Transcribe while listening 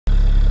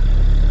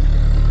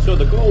So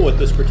the goal with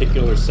this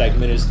particular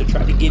segment is to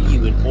try to give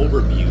you an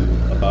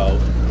overview about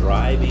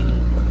driving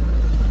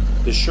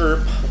the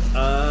Sherp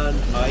on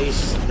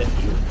ice that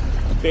you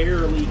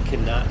barely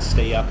cannot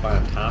stay up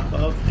on top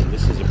of, and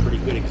this is a pretty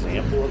good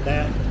example of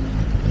that.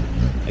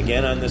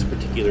 Again, on this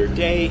particular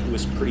day, it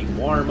was pretty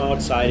warm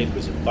outside. It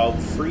was about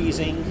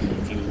freezing.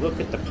 If you look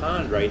at the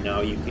pond right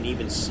now, you can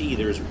even see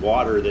there's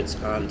water that's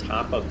on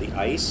top of the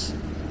ice.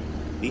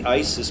 The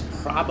ice is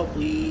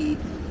probably,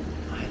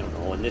 I don't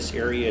know, in this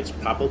area it's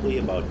probably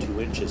about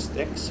 2 inches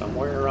thick,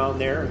 somewhere around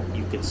there.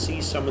 You can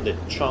see some of the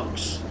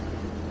chunks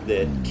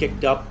that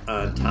kicked up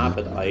on top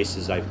of the ice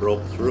as I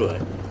broke through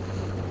it.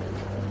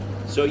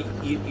 So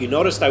you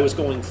noticed I was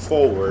going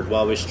forward.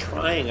 Well, I was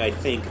trying, I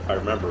think, if I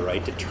remember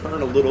right, to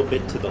turn a little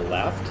bit to the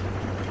left.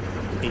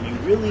 And you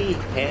really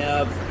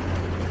have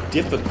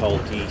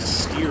difficulty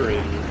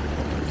steering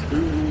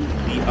through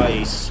the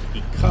ice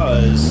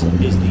because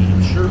as the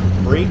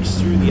Sherp breaks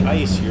through the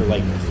ice, you're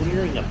like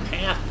clearing a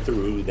path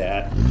through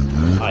that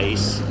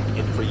ice.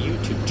 And for you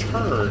to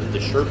turn, the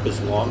Sherp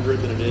is longer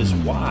than it is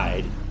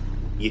wide.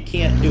 You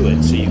can't do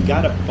it. So you've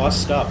got to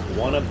bust up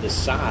one of the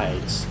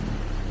sides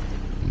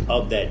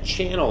of that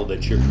channel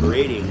that you're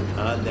creating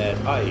on that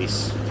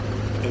ice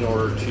in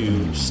order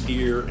to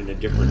steer in a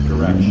different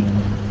direction.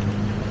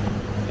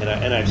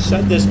 And I've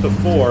said this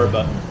before,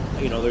 but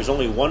you know, there's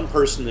only one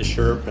person in the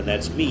Sherp, and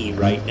that's me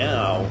right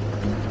now.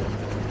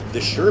 The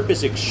Sherp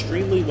is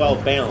extremely well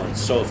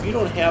balanced, so if you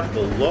don't have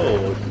the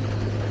load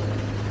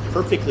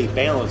perfectly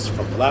balanced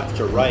from left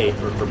to right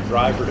or from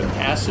driver to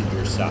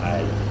passenger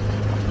side,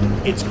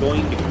 it's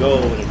going to go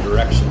in a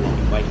direction that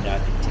you might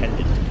not intend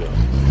it to go.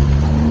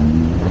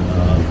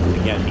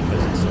 Again,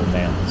 because it's so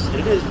balanced.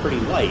 And it is pretty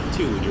light,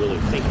 too, when you really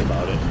think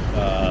about it,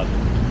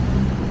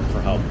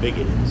 for how big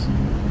it is.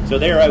 So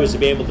there I was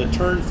able to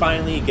turn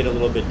finally, get a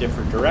little bit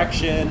different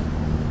direction,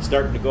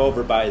 starting to go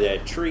over by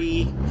that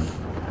tree.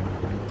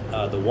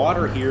 The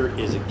water here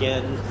is,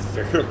 again,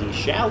 fairly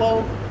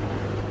shallow.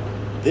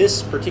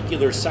 This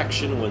particular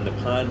section, when the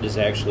pond is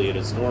actually at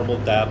its normal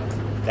depth,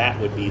 that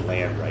would be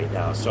land right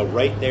now. So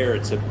right there,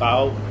 it's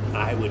about,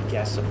 I would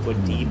guess, a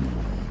foot deep.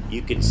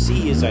 You can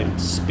see as I'm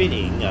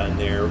spinning on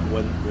there,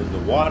 when the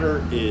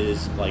water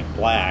is like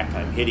black,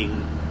 I'm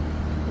hitting,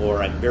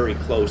 or I'm very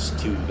close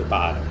to the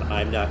bottom.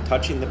 I'm not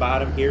touching the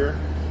bottom here.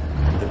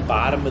 The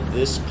bottom of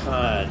this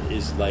pond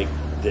is like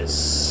this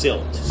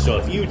silt. So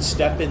if you'd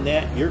step in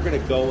that, you're gonna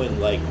go in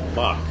like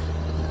muck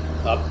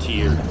up to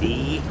your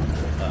knee,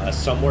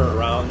 somewhere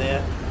around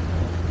that.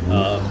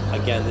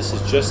 Again, this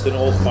is just an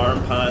old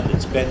farm pond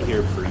that's been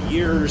here for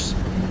years,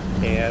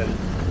 and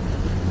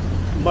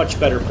much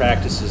better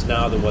practices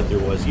now than what there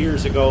was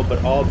years ago,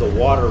 but all the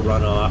water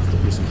runoff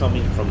that was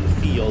coming from the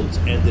fields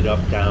ended up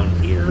down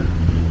here.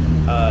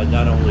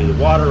 Not only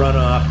the water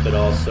runoff, but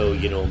also,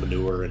 you know,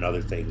 manure and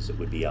other things that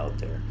would be out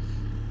there.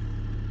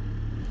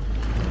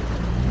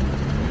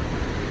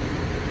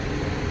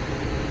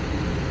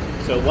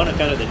 So one of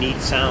kind of the neat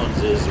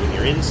sounds is when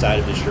you're inside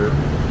of the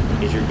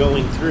Sherp, is you're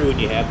going through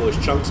and you have those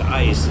chunks of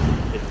ice,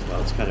 and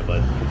well, it's kind of a,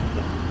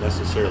 not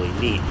necessarily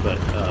neat, but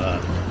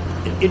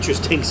an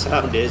interesting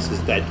sound is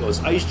that those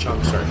ice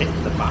chunks are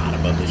hitting the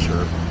bottom of the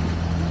Sherp.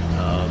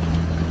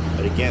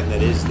 But again,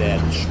 that is that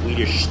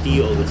Swedish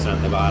steel that's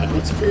on the bottom.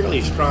 It's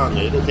fairly strong,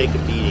 and it'll take a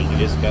beating. You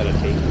just got to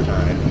take your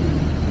time.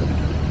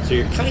 So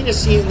you're kind of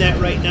seeing that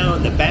right now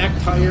in the back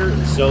tire.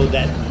 So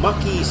that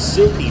mucky,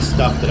 silty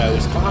stuff that I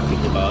was talking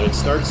about, it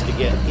starts to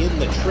get in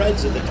the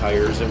treads of the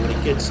tires, and when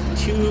it gets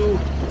too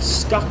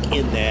stuck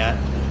in that,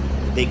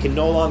 they can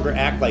no longer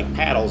act like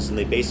paddles, and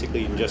they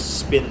basically just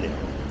spin there.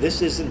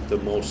 This isn't the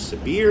most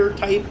severe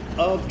type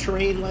of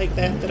terrain like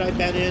that I've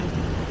been in.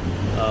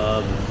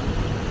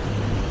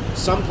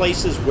 Some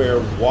places where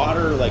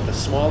water, like a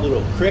small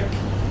little creek,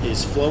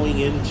 is flowing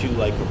into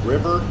like a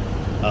river,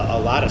 a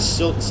lot of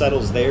silt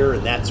settles there,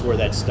 and that's where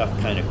that stuff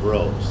kind of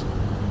grows.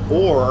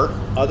 Or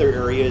other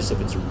areas,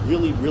 if it's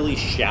really, really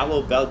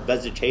shallow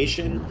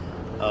vegetation,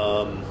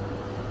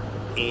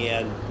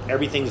 and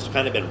everything's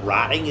kind of been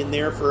rotting in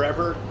there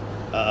forever,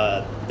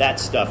 that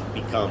stuff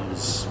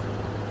becomes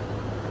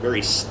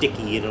very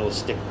sticky, and it'll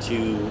stick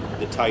to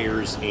the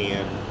tires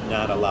and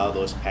not allow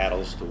those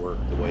paddles to work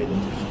the way that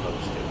they're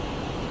supposed to.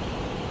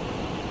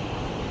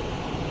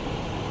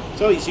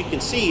 So as you can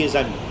see, as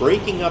I'm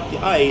breaking up the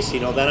ice, you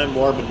know, then I'm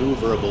more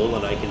maneuverable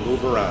and I can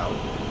move around.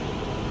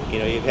 You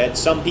know, you've had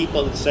some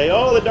people that say,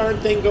 oh, the darn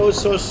thing goes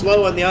so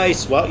slow on the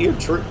ice. Well,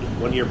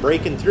 when you're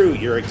breaking through,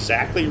 you're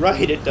exactly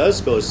right. It does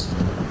go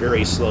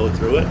very slow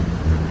through it.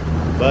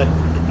 But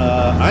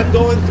I'm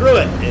going through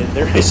it, and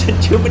there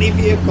isn't too many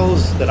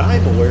vehicles that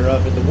I'm aware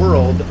of in the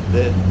world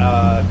that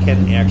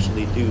can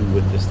actually do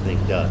what this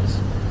thing does.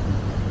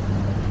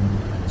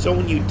 So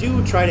when you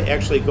do try to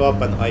actually go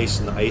up on the ice,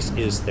 and the ice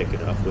is thick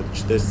enough,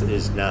 which this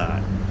is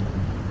not,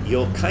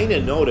 you'll kind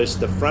of notice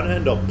the front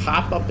end will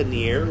pop up in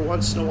the air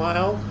once in a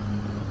while.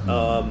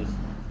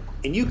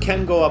 And you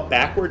can go up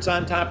backwards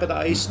on top of the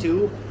ice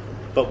too,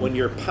 but when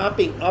you're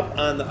popping up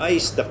on the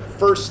ice, the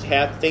first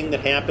thing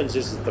that happens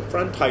is that the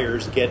front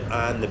tires get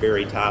on the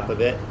very top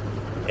of it,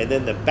 and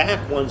then the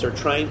back ones are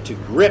trying to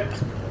grip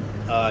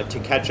to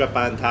catch up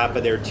on top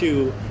of there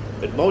too.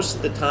 But most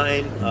of the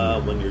time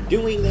when you're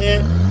doing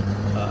that,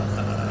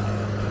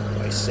 how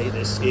do I say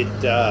this?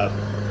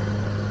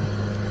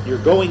 You're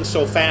going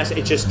so fast,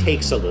 it just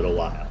takes a little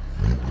while.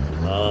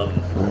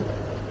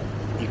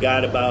 You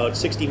got about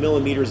 60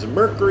 millimeters of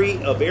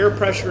mercury of air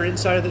pressure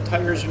inside of the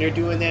tires when you're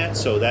doing that,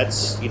 so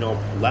that's, you know,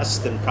 less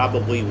than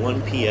probably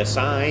 1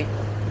 psi.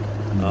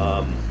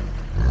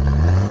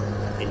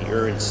 And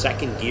you're in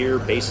second gear,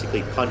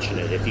 basically punching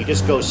it. If you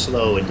just go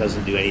slow, it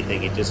doesn't do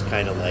anything. It just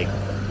kind of like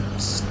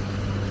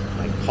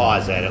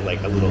paws at it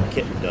like a little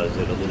kitten does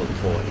at a little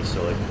toy,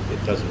 so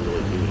it doesn't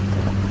really do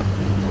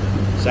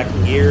anything.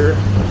 Second gear,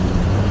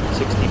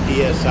 60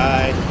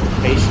 psi,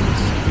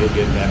 patience, you'll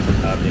get back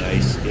on the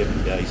ice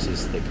if the ice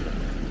is thick enough.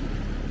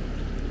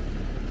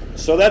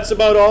 So that's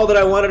about all that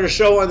I wanted to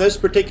show on this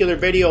particular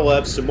video. We'll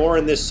have some more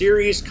in this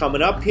series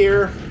coming up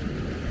here.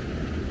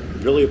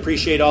 Really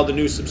appreciate all the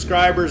new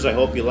subscribers. I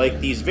hope you like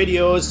these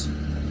videos.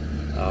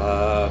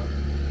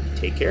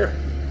 Take care.